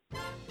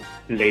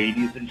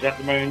Ladies and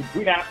gentlemen,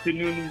 good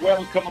afternoon.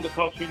 Welcome on the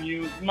Culture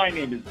News. My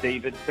name is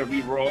David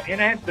Cerrero, and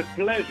I have the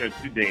pleasure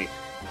today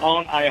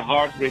on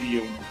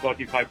iHeartRadio,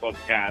 Spotify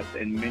podcast,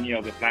 and many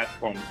other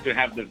platforms to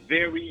have the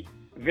very,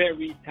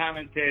 very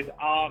talented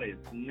artist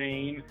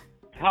named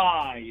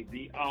Ty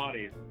the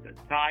Artist.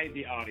 Ty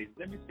the Artist.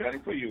 Let me spell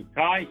it for you.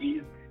 Ty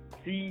is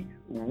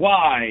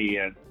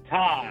C-Y.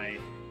 Ty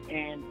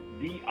and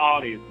the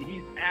Artist.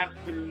 He's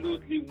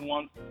absolutely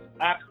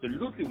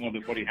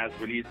wonderful. He has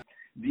released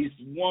this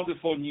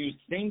wonderful new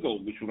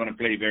single, which we're going to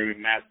play very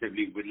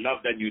massively. We love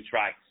that new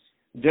track.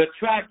 The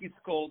track is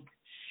called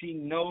She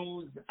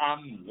Knows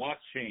I'm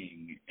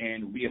Watching,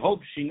 and we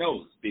hope she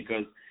knows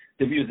because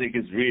the music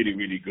is really,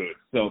 really good.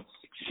 So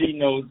She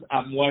Knows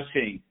I'm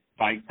Watching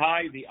by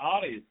Ty the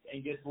Artist.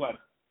 And guess what?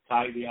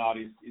 Ty the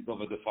Artist is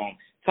over the phone.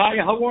 Ty,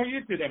 how are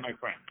you today, my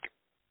friend?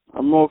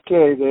 I'm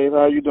okay, Dave.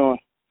 How you doing?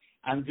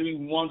 I'm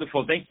doing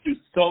wonderful. Thank you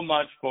so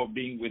much for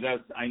being with us.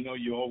 I know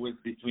you're always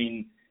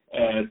between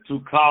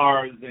two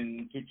cars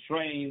and two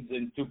trains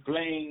and two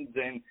planes,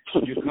 and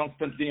you're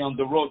constantly on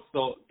the road.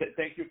 So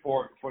thank you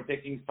for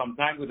taking some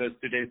time with us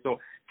today. So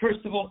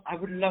first of all, I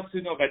would love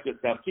to know about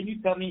yourself. Can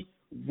you tell me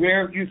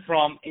where you're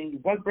from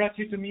and what brought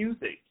you to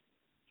music?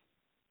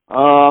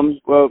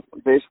 Well,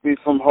 basically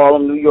from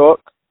Harlem, New York.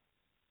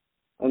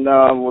 And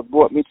what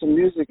brought me to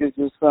music is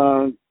just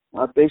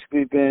I've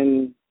basically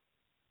been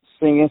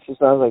singing since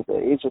I was like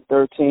the age of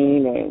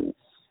 13 and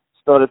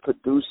started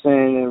producing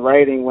and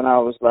writing when I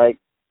was like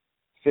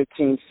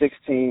 15,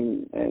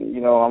 16,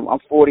 and I'm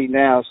 40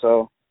 now,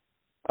 so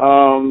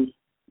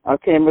I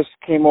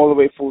came all the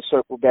way full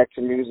circle back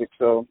to music.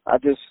 So I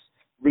just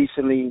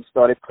recently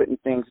started putting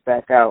things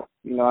back out.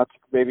 I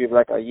took maybe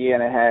like a year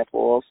and a half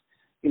off.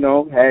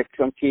 Had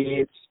some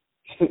kids,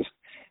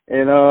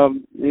 and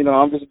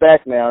I'm just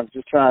back now. I'm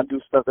just trying to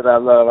do stuff that I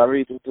love. I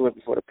really just do it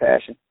for the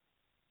passion.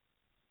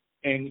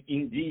 And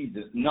indeed,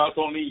 not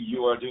only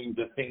you are doing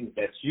the things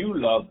that you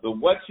love, but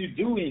what you're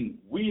doing,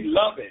 we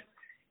love it.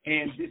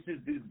 And this is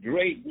this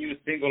great new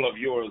single of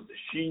yours,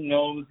 She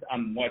Knows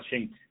I'm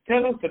Watching.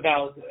 Tell us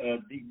about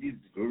this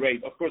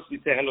great, of course, we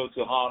say hello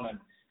to Harlem,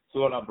 to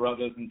all our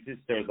brothers and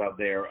sisters out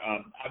there.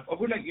 I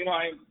would like,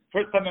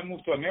 first time I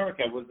moved to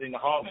America was in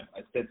Harlem.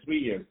 I spent 3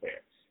 years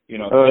there.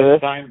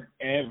 Best time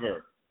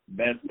ever.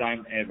 Best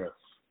time ever.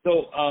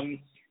 So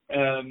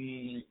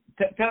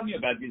tell me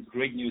about this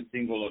great new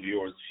single of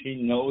yours, She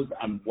Knows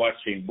I'm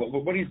Watching.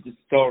 What is the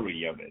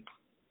story of it?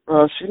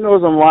 She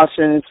Knows I'm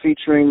Watching. It's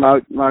featuring my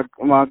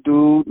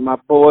dude, my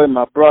boy,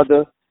 my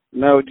brother,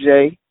 Mel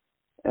J.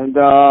 And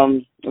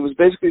it was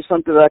basically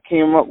something that I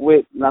came up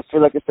with, and I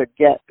feel like it's a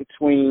gap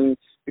between,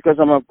 because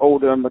I'm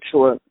older and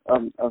mature, I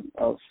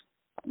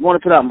want to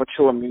put out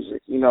mature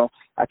music.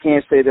 I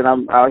can't say that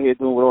I'm out here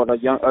doing what all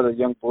the other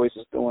young boys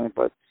is doing,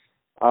 but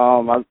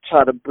I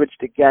try to bridge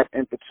the gap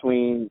in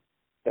between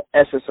the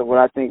essence of what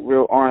I think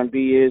real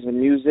R&B is in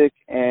music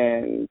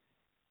and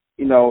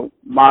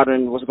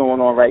modern what's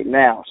going on right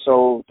now.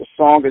 So the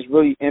song is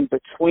really in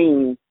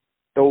between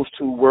those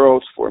two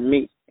worlds for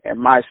me and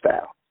my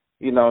style.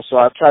 So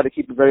I've tried to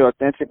keep it very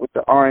authentic with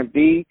the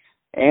R&B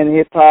and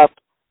hip hop,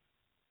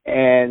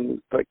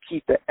 but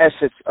keep the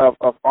essence of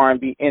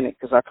R&B in it,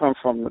 because I come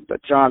from the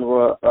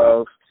genre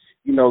of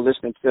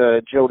listening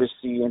to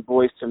Jodeci and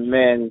Boyz II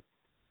Men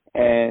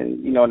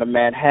and the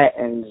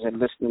Manhattans and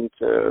listening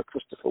to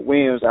Christopher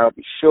Williams, I'll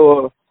Be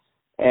Sure,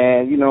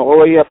 and all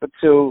the way up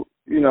until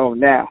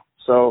now.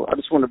 So I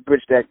just want to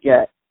bridge that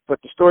gap.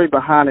 But the story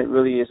behind it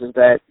really is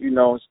that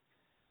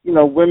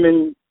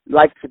women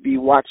like to be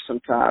watched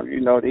sometimes.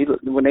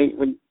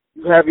 When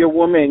you have your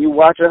woman and you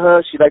watching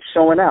her, she likes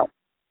showing out.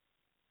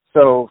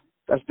 So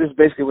that's this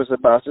basically what it's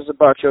about. It's just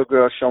about your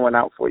girl showing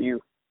out for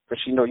you,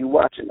 because she know you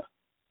watching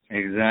her.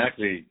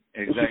 Exactly.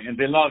 And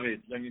they love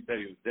it. Let me tell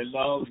you, they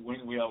love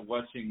when we are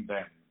watching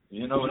them.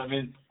 You know what I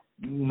mean?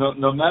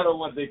 No matter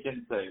what they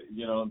can say,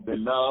 they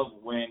love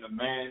when a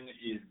man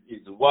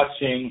is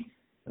watching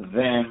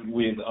them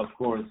with, of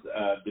course,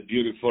 the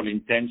beautiful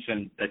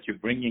intentions that you're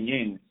bringing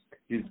in.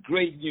 This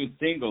great new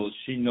single,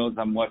 She Knows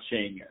I'm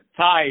Watching.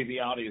 Ty,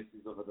 the artist,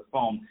 is over the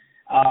phone.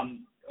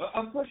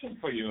 A question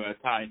for you,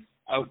 Ty.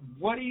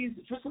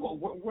 First of all,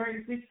 where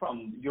is it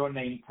from, your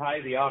name,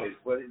 Ty, the artist?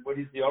 What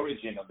is the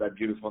origin of that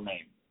beautiful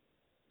name?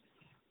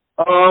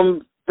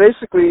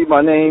 Basically,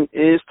 my name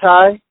is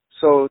Ty.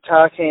 So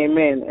Ty came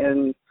in,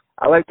 and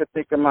I like to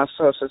think of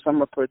myself, since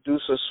I'm a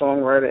producer,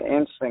 songwriter,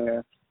 and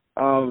singer,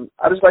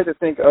 I just like to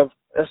think of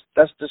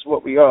that's just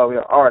what we are.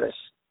 We're artists.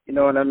 You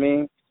know what I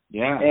mean?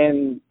 Yeah.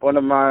 And one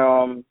of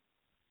my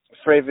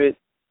favorite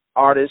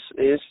artists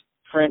is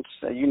Prince.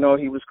 He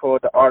was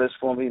called the artist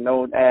formerly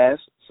known as.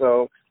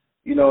 So,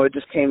 it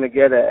just came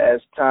together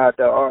as Ty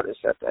the Artist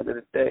at the end of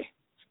the day.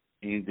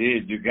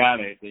 Indeed, you got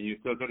it. And you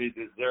totally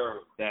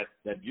deserve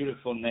that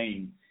beautiful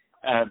name,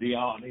 the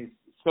artist.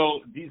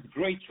 So this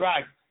great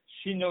track,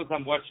 She Knows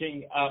I'm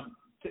Watching.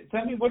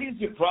 Tell me, what is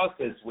your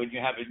process when you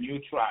have a new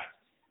track?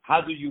 How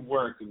do you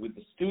work with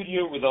the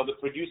studio, with other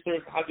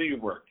producers? How do you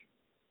work?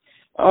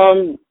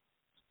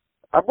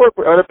 I work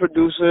with other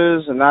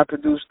producers, and I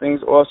produce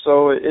things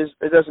also. It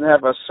doesn't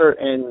have a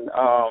certain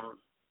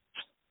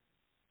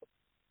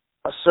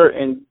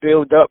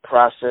build up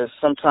process.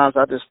 Sometimes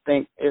I just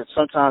think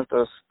sometimes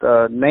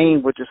the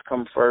name would just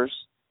come first.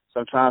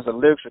 Sometimes the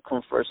lyrics will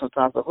come first.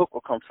 Sometimes the hook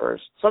will come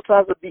first.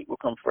 Sometimes the beat will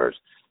come first.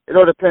 It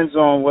all depends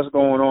on what's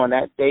going on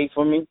that day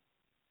for me.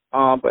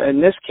 But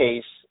in this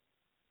case,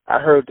 I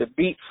heard the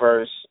beat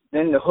first,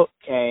 then the hook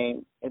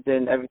came, and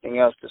then everything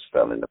else just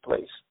fell into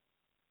place.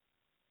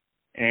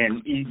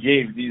 And he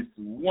gave this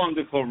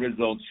wonderful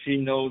result. She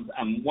Knows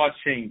I'm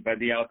Watching by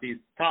the artist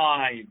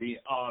Ty, the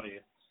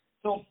artist.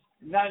 So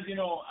now,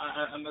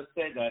 I must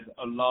say that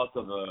a lot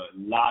of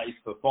live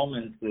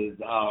performances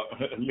are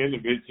a little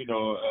bit,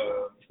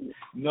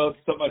 not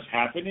so much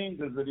happening,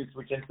 as the least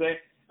we can say.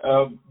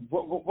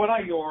 What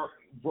are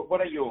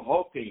you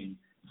hoping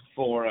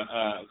for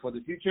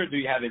the future? Do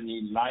you have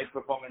any live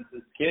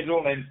performances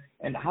scheduled,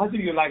 and how do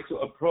you like to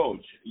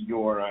approach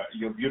your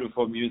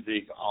beautiful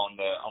music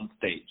on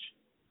stage?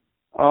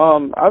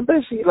 I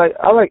basically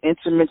I like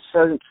intimate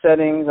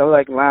settings. I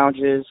like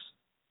lounges,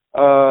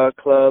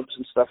 clubs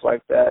and stuff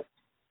like that.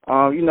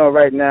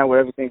 Right now with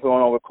everything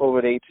going on with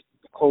COVID,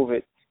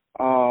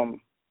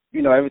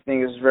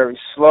 everything is very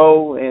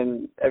slow,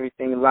 and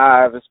everything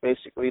live is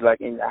basically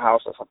like in your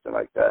house or something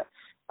like that.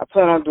 I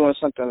plan on doing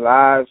something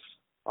live,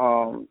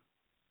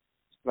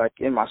 like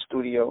in my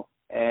studio,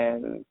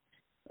 and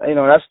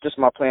that's just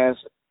my plans.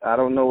 I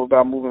don't know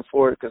about moving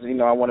forward because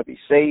I want to be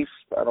safe.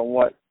 I don't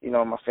want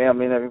my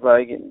family and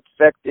everybody getting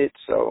infected.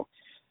 So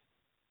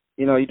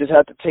you just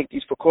have to take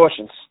these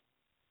precautions.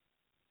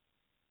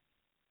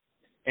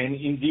 And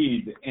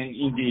indeed,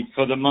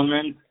 for the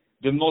moment,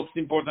 the most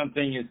important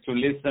thing is to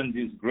listen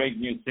to this great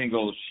new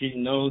single, She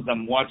Knows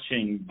I'm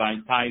Watching by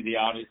Ty, the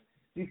artist.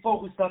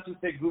 Before we start to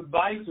say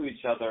goodbye to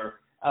each other,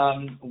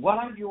 what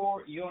are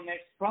your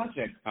next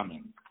projects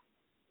coming?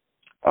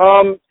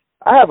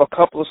 I have a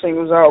couple of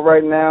singles out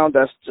right now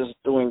that's just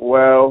doing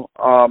well.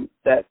 I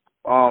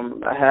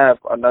have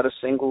another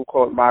single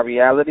called My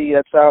Reality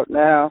that's out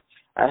now.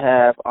 I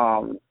have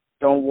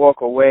Don't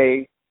Walk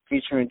Away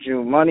featuring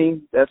June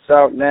Money that's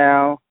out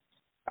now.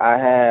 I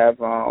have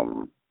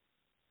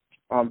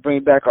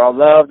Bring Back Our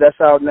Love that's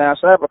out now.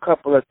 So I have a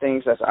couple of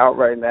things that's out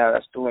right now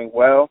that's doing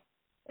well.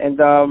 And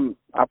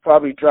I'll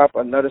probably drop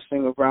another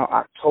single around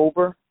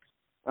October.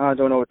 I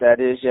don't know what that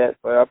is yet,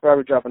 but I'll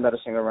probably drop another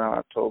single around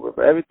October.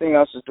 But everything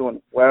else is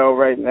doing well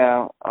right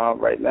now.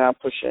 Right now I'm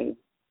pushing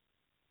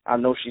I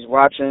Know She's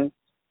Watching,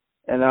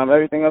 and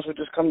everything else will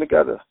just come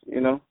together,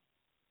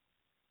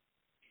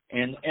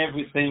 And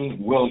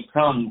everything will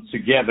come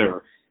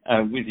together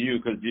with you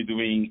because you're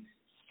doing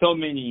so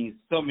many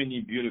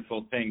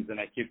beautiful things,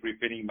 and I keep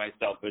repeating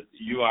myself, but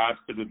you are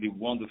absolutely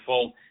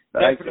wonderful.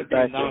 Definitely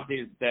an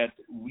artist that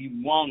we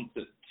want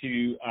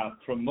to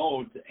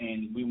promote,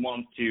 and we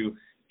want to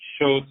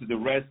show to the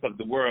rest of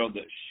the world.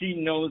 She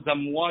Knows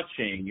I'm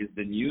Watching is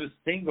the new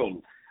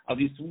single of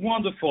this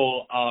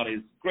wonderful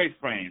artist, great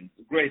friend,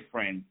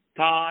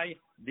 Ty,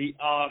 the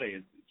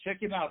artist.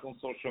 Check him out on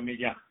social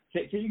media.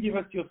 Can you give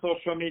us your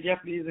social media,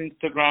 please,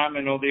 Instagram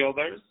and all the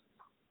others?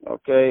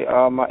 Okay,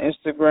 my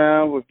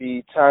Instagram would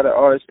be Ty the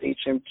Artist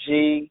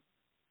HMG.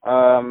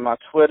 My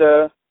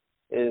Twitter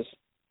is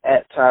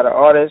 @Ty the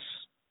Artist.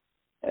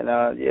 And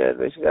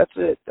basically that's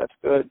it. That's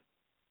good.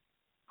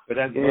 But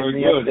that's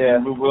very good.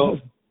 And we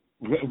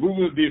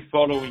will be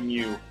following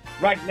you.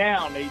 Right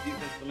now, ladies and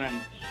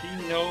gentlemen,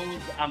 She Knows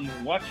I'm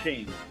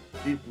Watching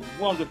this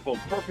wonderful,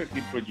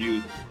 perfectly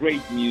produced,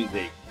 great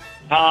music.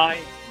 Ty,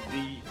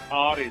 the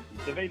artist.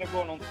 It's available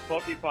on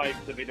Spotify.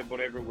 It's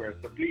available everywhere.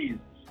 So please,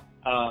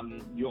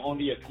 you're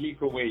only a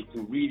click away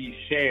to really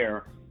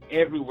share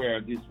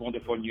everywhere this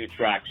wonderful new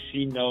track,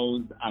 She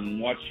Knows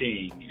I'm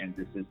Watching. And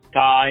this is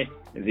Ty,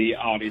 the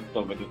artist,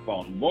 over the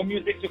phone. More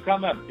music to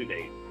come up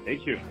today. Stay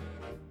tuned.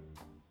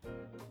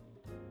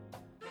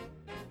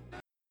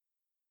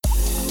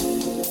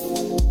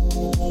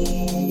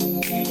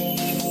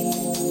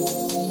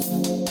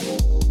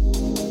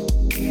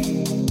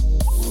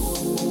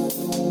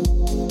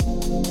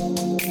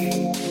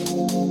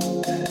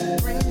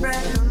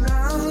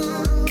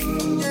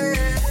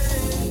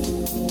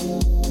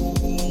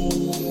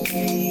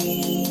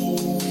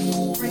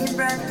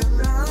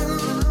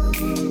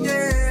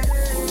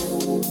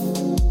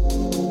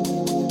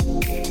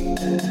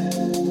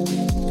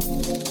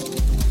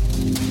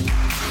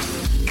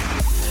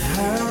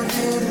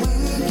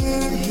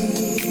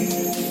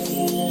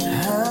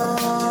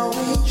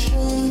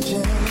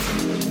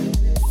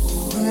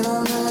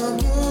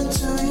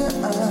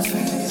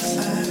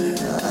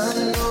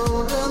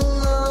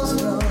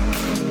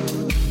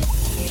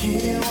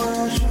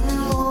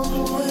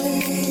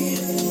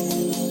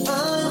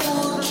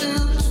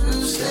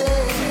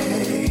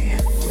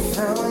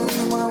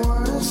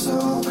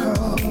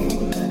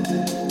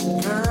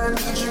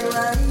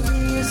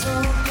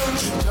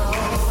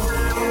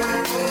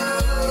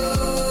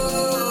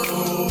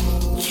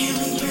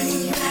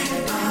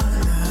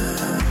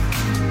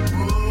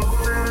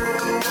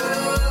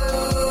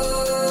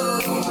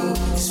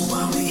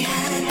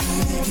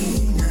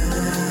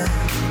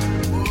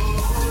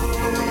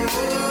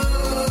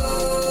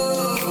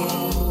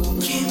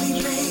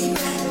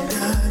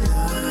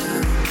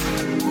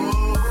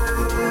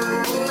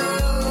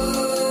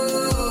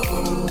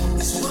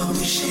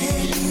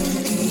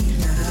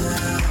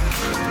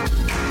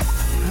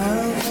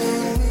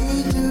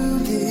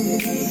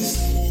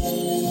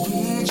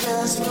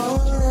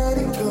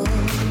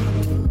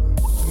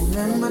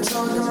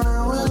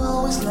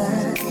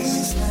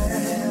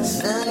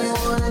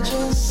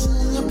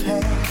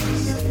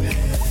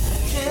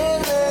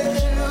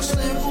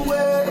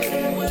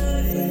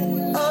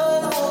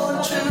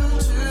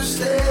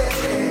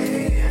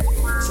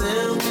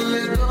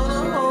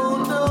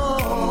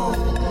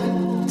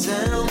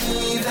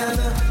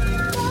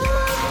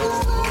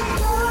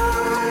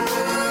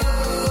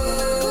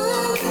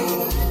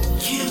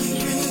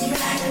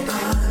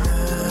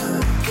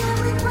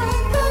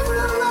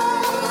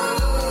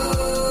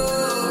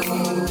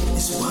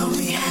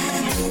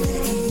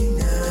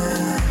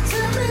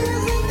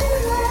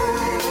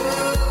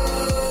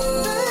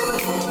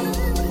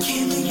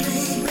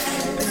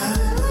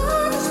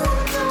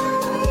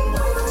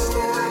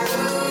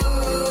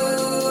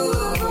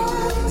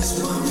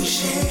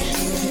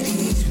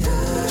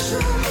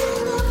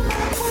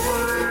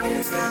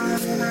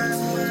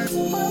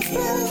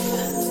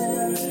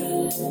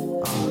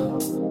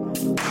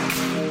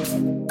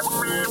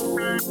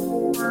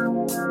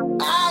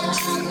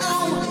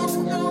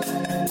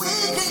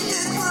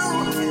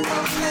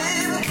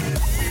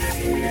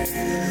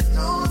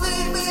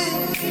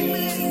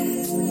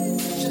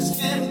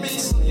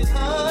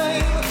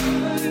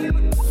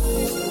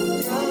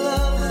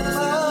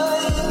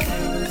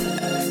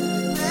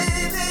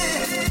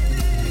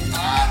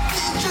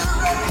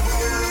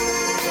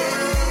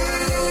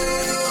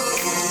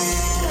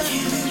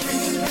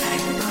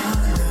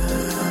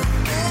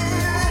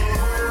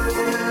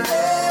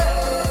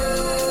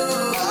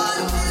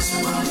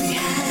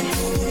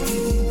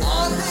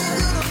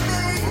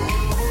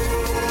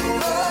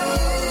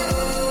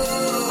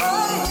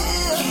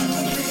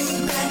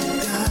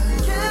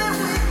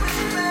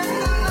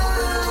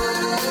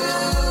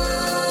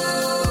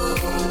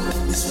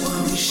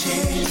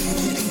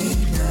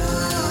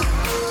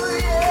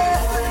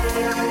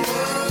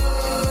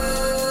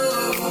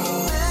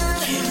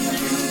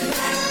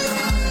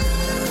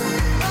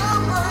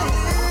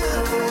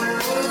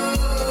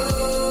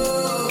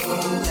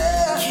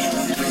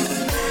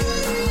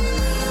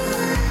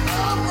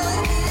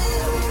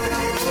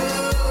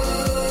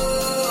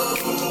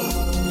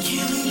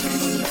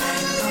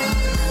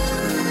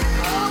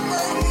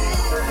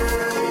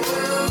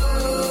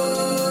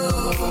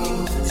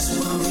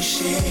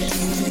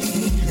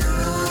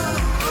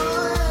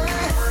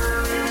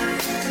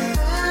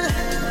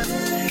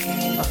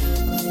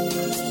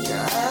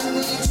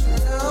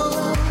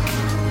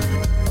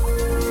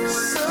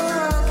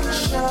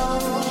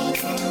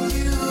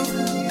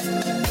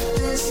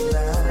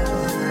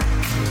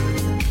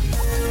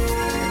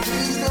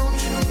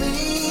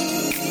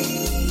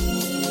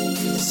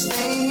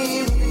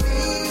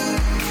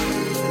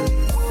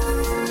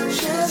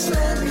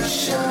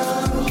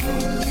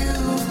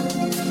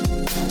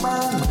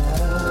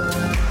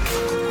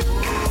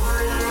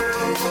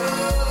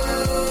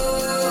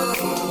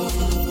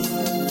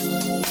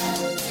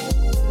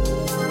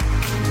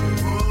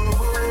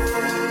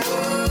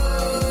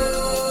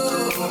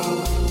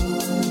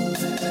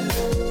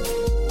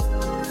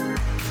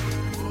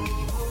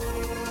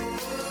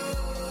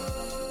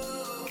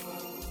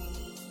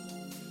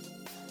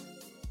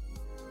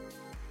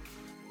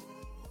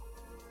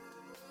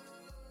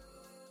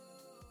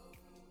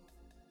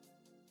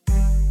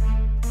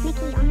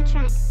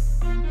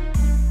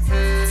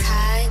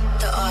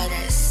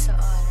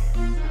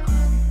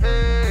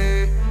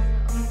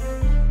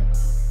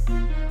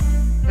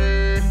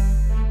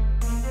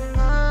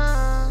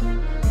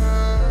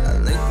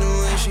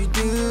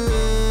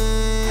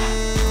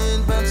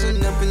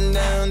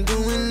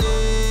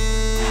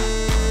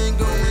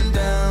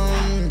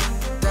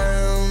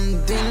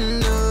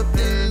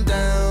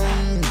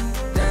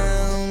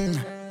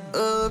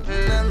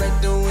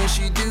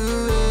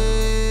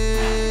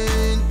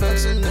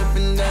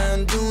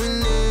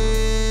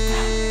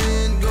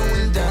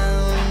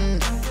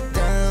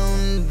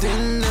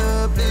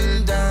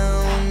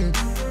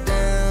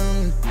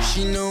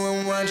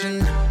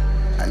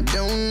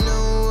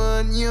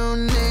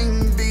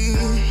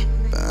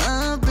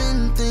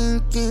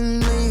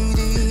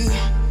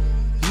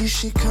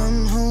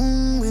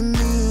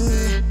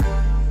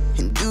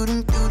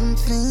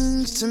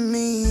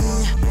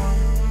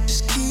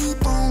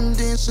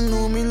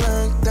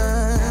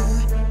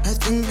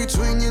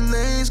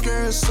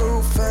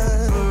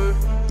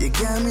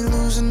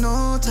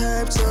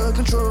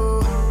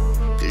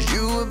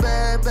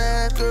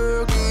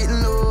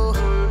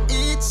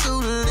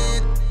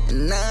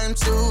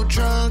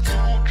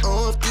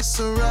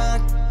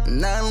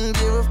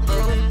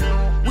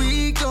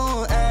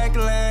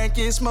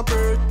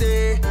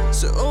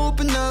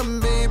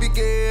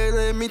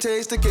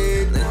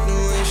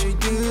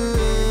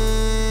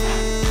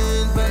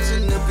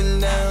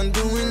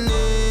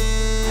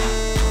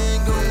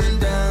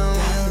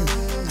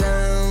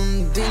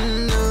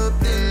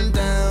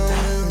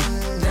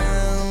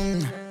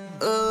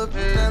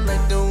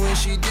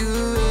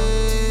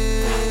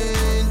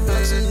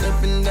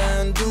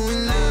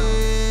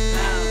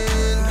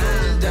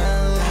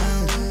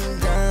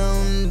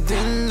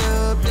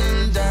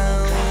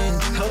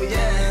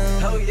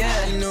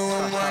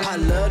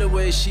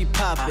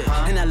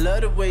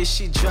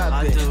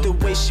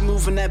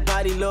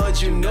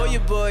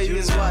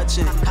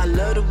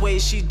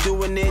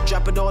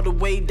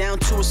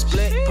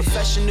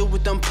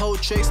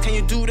 Can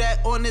you do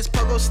that on this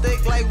pogo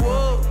stick? Like,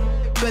 whoa,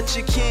 bet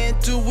you can't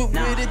do it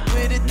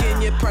with it.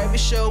 In your private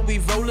show, we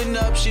rolling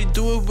up. She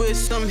do it with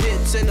some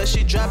hits and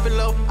she drop it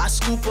low. I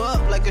scoop her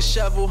up like a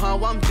shovel,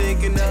 how I'm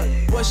digging up.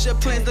 What's your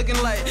plan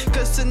looking like?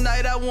 Cause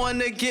tonight I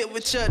wanna get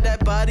with you.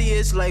 That body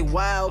is like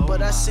wild,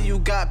 but I see you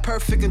got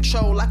perfect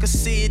control. I can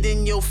see it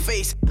in your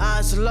face,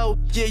 eyes low.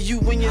 Yeah, you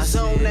in your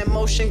zone, that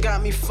motion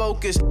got me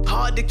focused.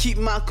 Hard to keep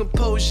my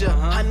composure.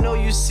 I know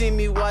you see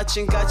me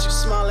watching, got you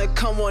smiling.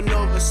 Come on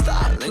over,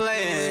 stop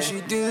playing.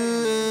 She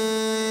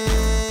doing,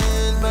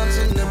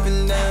 bouncing up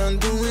and down,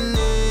 doing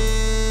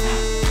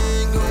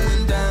it,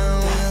 going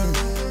down,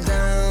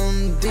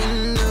 down,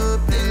 then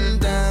up and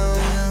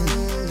down,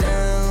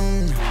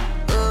 down,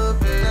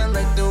 up. I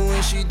like the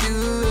way she do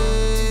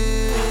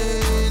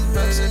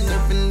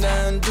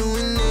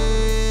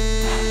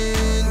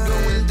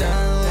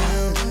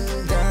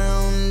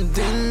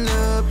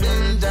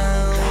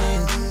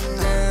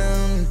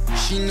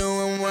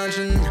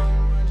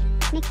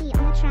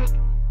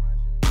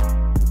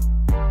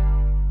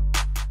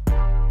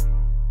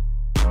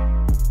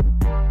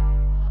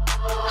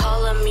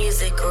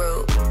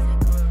group.